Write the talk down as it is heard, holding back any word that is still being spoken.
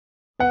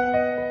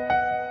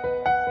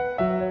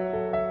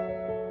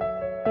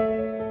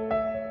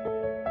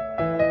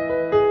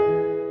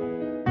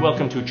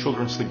Welcome to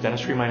Children's Sleep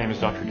Dentistry. My name is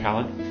Dr.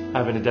 Khaled.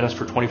 I've been a dentist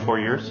for 24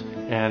 years,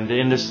 and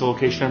in this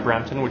location in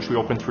Brampton, which we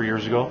opened 3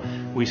 years ago,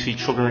 we see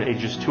children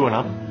ages 2 and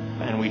up,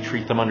 and we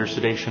treat them under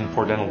sedation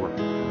for dental work.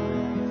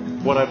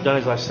 What I've done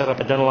is I've set up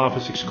a dental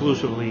office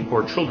exclusively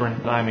for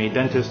children. I'm a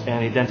dentist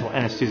and a dental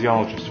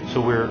anesthesiologist, so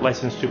we're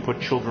licensed to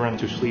put children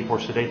to sleep or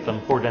sedate them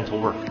for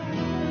dental work.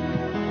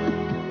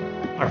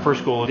 Our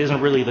first goal isn't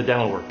really the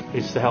dental work,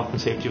 it's the health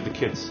and safety of the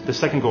kids. The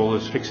second goal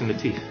is fixing the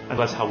teeth, and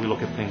that's how we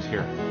look at things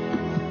here.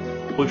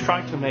 We've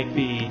tried to make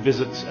the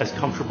visits as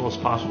comfortable as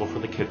possible for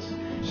the kids.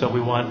 So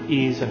we want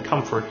ease and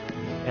comfort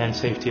and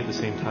safety at the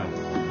same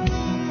time.